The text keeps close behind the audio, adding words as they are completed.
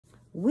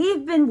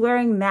We've been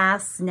wearing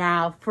masks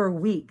now for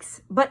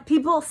weeks, but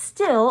people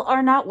still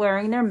are not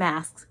wearing their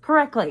masks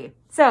correctly.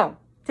 So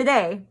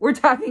today we're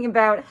talking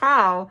about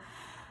how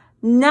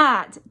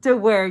not to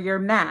wear your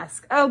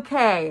mask.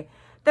 Okay,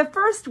 the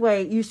first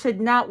way you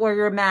should not wear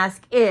your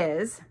mask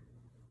is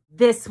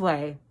this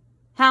way.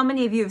 How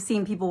many of you have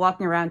seen people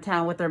walking around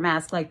town with their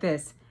mask like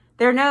this?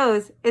 Their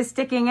nose is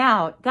sticking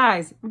out.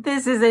 Guys,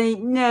 this is a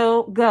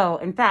no-go.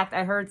 In fact,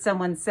 I heard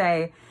someone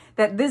say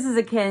that this is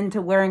akin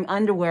to wearing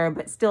underwear,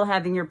 but still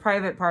having your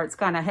private parts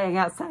kind of hang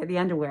outside the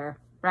underwear,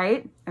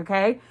 right?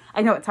 Okay?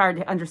 I know it's hard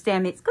to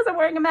understand me. It's because I'm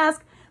wearing a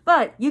mask,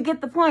 but you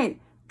get the point.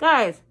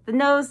 Guys, the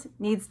nose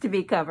needs to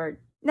be covered.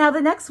 Now,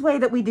 the next way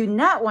that we do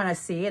not want to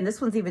see, and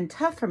this one's even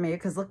tough for me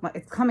because look,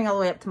 it's coming all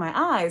the way up to my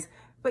eyes,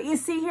 but you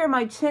see here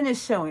my chin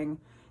is showing.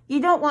 You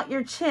don't want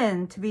your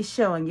chin to be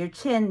showing. Your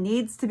chin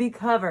needs to be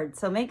covered.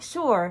 So make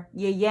sure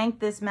you yank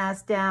this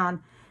mask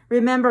down.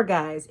 Remember,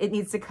 guys, it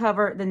needs to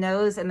cover the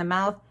nose and the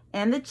mouth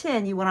and the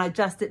chin. You want to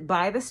adjust it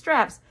by the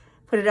straps.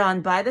 Put it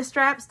on by the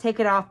straps, take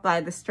it off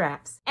by the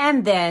straps.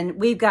 And then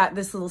we've got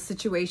this little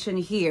situation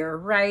here,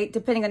 right?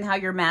 Depending on how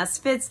your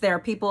mask fits, there are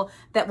people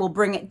that will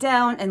bring it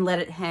down and let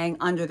it hang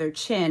under their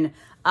chin.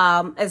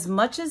 As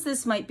much as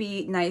this might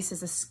be nice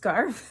as a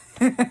scarf,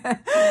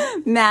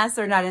 masks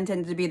are not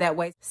intended to be that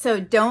way. So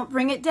don't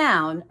bring it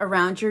down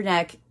around your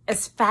neck,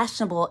 as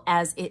fashionable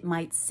as it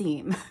might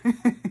seem.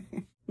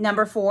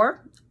 Number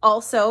 4,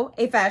 also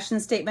a fashion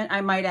statement,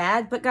 I might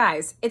add, but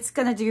guys, it's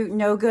gonna do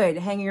no good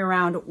hanging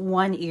around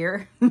one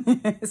ear.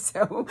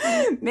 So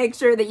make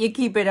sure that you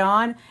keep it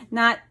on,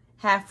 not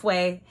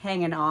halfway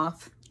hanging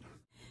off.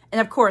 And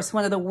of course,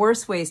 one of the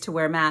worst ways to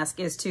wear a mask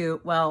is to,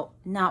 well,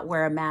 not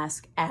wear a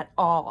mask at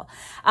all.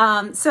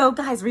 So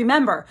guys,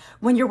 remember,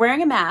 when you're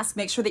wearing a mask,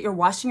 make sure that you're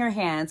washing your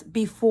hands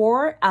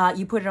before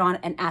you put it on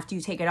and after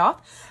you take it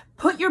off.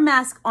 Put your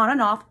mask on and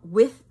off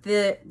with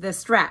the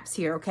straps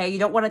here, okay? You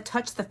don't want to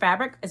touch the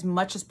fabric as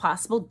much as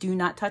possible. Do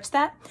not touch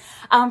that.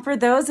 For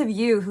those of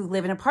you who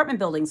live in apartment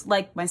buildings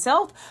like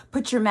myself,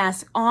 put your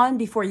mask on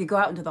before you go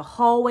out into the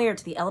hallway or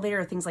to the elevator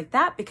or things like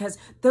that, because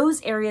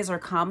those areas are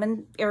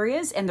common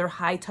areas and they're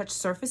high touch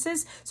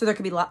surfaces. So there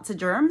could be lots of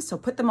germs. So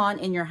put them on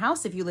in your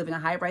house if you live in a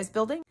high-rise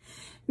building.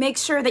 Make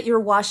sure that you're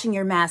washing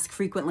your mask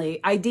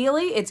frequently.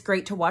 Ideally, it's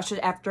great to wash it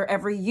after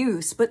every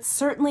use, but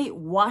certainly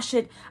wash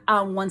it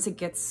once it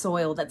gets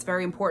soiled. That's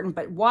very important,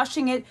 but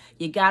washing it,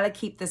 you gotta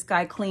keep this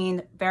guy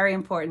clean, very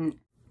important.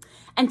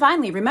 And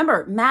finally,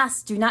 remember,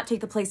 masks do not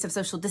take the place of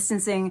social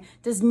distancing,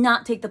 does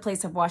not take the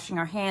place of washing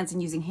our hands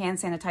and using hand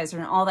sanitizer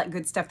and all that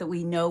good stuff that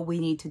we know we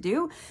need to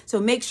do. So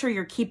make sure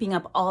you're keeping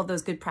up all of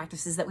those good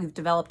practices that we've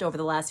developed over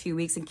the last few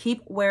weeks and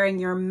keep wearing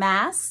your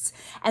masks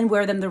and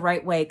wear them the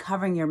right way,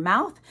 covering your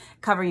mouth,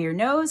 covering your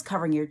nose,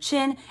 covering your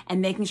chin,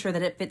 and making sure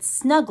that it fits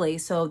snugly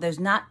so there's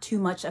not too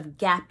much of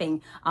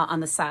gapping on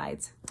the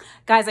sides.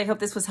 Guys, I hope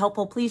this was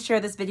helpful. Please share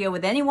this video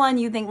with anyone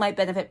you think might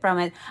benefit from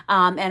it.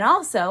 And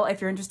also, if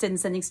you're interested in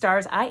sending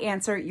stars, I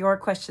answer your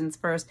questions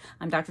first.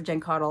 I'm Dr. Jen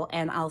Caudle,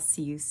 and I'll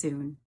see you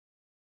soon.